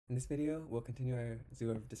In this video, we'll continue our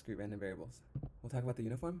zoo of discrete random variables. We'll talk about the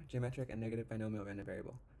uniform, geometric, and negative binomial random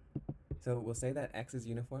variable. So we'll say that x is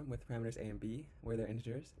uniform with parameters a and b, where they're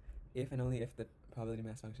integers, if and only if the probability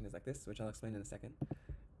mass function is like this, which I'll explain in a second.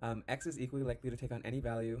 X is equally likely to take on any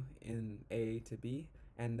value in a to b,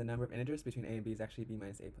 and the number of integers between a and b is actually b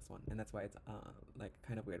minus a plus 1, and that's why it's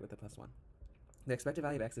kind of weird with the plus 1. The expected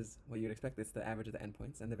value of x is what you would expect. It's the average of the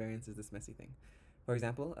endpoints, and the variance is this messy thing. For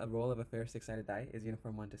example, a roll of a fair six-sided die is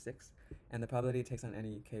uniform 1 to 6, and the probability it takes on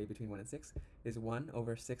any k between 1 and 6 is 1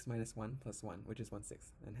 over 6 minus 1 plus 1, which is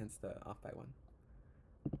 1/6, and hence the off by 1.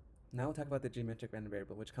 Now we'll talk about the geometric random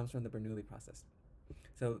variable, which comes from the Bernoulli process.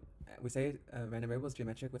 So we say a random variable is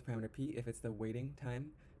geometric with parameter p if it's the waiting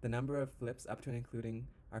time, the number of flips up to and including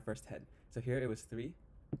our first head. So here it was 3,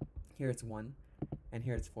 here it's 1, and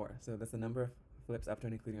here it's 4. So that's the number of flips up to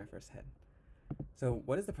and including our first head. So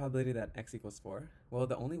what is the probability that x equals 4? Well,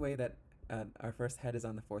 the only way that our first head is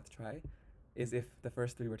on the 4th try is if the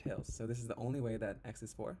first 3 were tails. So this is the only way that x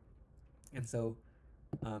is 4. And so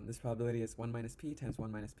this probability is 1 minus p times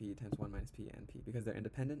 1 minus p times 1 minus p and p, because they're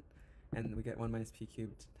independent, and we get 1 minus p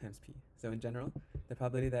cubed times p. So in general, the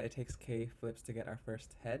probability that it takes k flips to get our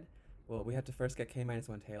first head, well, we have to first get k minus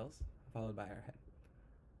 1 tails, followed by our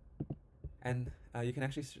head. And you can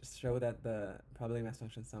actually show that the probability mass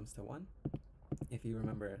function sums to 1 if you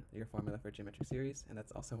remember your formula for geometric series, and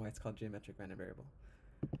that's also why it's called geometric random variable.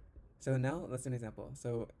 So now let's do an example.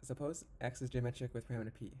 So suppose x is geometric with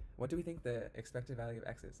parameter p. What do we think the expected value of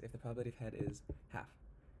x is if the probability of head is half?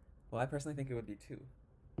 Well, I personally think it would be 2.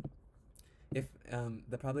 If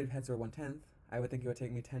the probability of heads were 1/10, I would think it would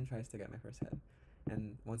take me 10 tries to get my first head,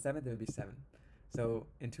 and 1/7 it would be 7. So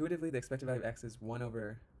intuitively, the expected value of x is 1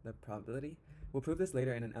 over the probability. We'll prove this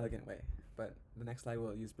later in an elegant way, but the next slide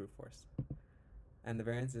we'll use brute force. And the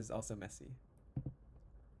variance is also messy.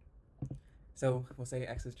 So we'll say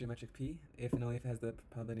x is geometric p if and only if it has the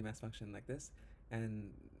probability mass function like this,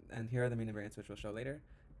 and here are the mean and variance, which we'll show later.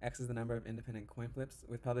 X is the number of independent coin flips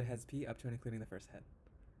with probability heads p up to and including the first head.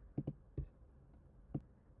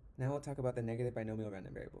 Now we'll talk about the negative binomial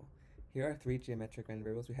random variable. Here are 3 geometric random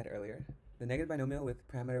variables we had earlier. The negative binomial with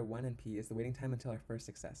parameter 1 and p is the waiting time until our first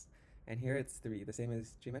success. And here it's 3, the same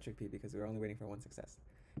as geometric p because we're only waiting for 1 success.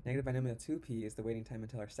 Negative binomial 2p is the waiting time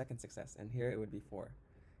until our second success, and here it would be 4.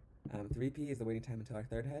 3p is the waiting time until our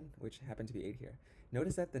third head, which happened to be 8 here.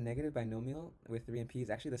 Notice that the negative binomial with 3 and p is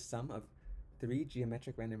actually the sum of 3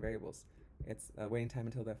 geometric random variables. It's waiting time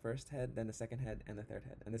until the first head, then the second head, and the third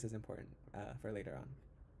head, and this is important for later on.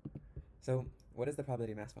 So what is the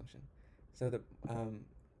probability mass function? So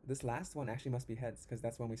this last one actually must be heads, because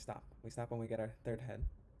that's when we stop. We stop when we get our third head.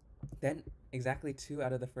 Then exactly 2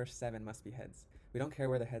 out of the first 7 must be heads. We don't care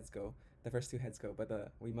where the heads go, the first 2 heads go,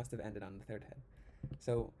 but we must have ended on the third head.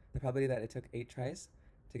 So the probability that it took 8 tries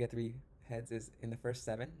to get 3 heads is in the first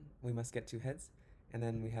 7, we must get 2 heads, and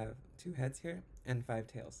then we have 2 heads here and 5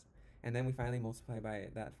 tails. And then we finally multiply by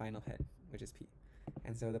that final head, which is p.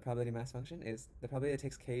 And so the probability mass function is the probability it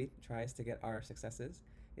takes k tries to get our successes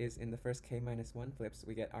is in the first k minus 1 flips,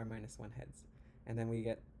 we get r minus 1 heads. And then we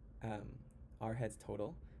get r heads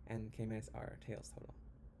total and k minus r tails total.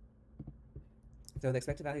 So the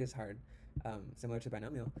expected value is hard, similar to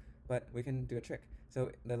binomial, but we can do a trick.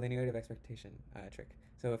 So the linearity of expectation trick.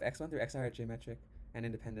 So if x1 through xr are geometric and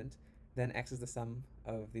independent, then x is the sum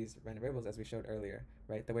of these random variables as we showed earlier,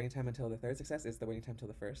 right? The waiting time until the third success is the waiting time till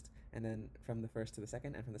the first, and then from the first to the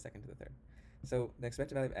second, and from the second to the third. So the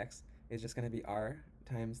expected value of x is just going to be r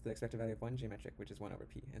times the expected value of 1 geometric, which is 1 over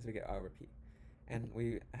p, and so we get r over p. And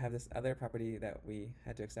we have this other property that we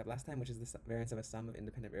had to accept last time, which is the variance of a sum of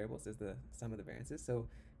independent variables is the sum of the variances. So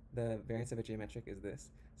the variance of a geometric is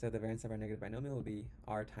this. So the variance of our negative binomial will be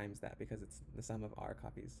r times that, because it's the sum of r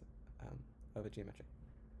copies of a geometric.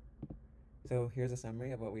 So here's a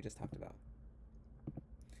summary of what we just talked about.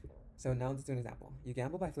 So now let's do an example. You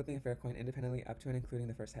gamble by flipping a fair coin independently up to and including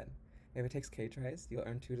the first head. If it takes k tries, you'll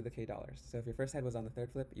earn 2 to the k dollars. So if your first head was on the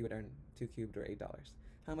third flip, you would earn 2 cubed or $8.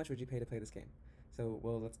 How much would you pay to play this game? So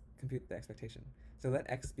let's compute the expectation. So let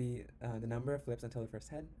x be the number of flips until the first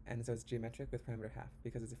head, and so it's geometric with parameter half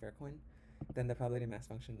because it's a fair coin. Then the probability mass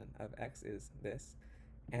function of x is this.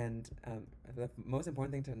 And the most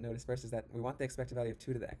important thing to notice first is that we want the expected value of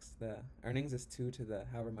 2 to the x. The earnings is 2 to the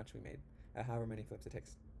however much we made, however many flips it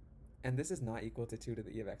takes. And this is not equal to 2 to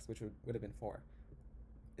the e of x, which would have been 4.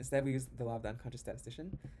 Instead, we use the law of the unconscious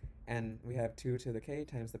statistician, and we have 2 to the k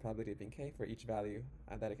times the probability of being k for each value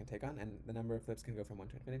that it can take on, and the number of flips can go from 1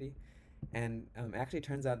 to infinity. And it actually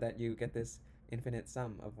turns out that you get this infinite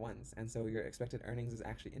sum of 1s, and so your expected earnings is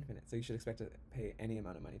actually infinite, so you should expect to pay any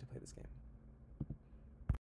amount of money to play this game.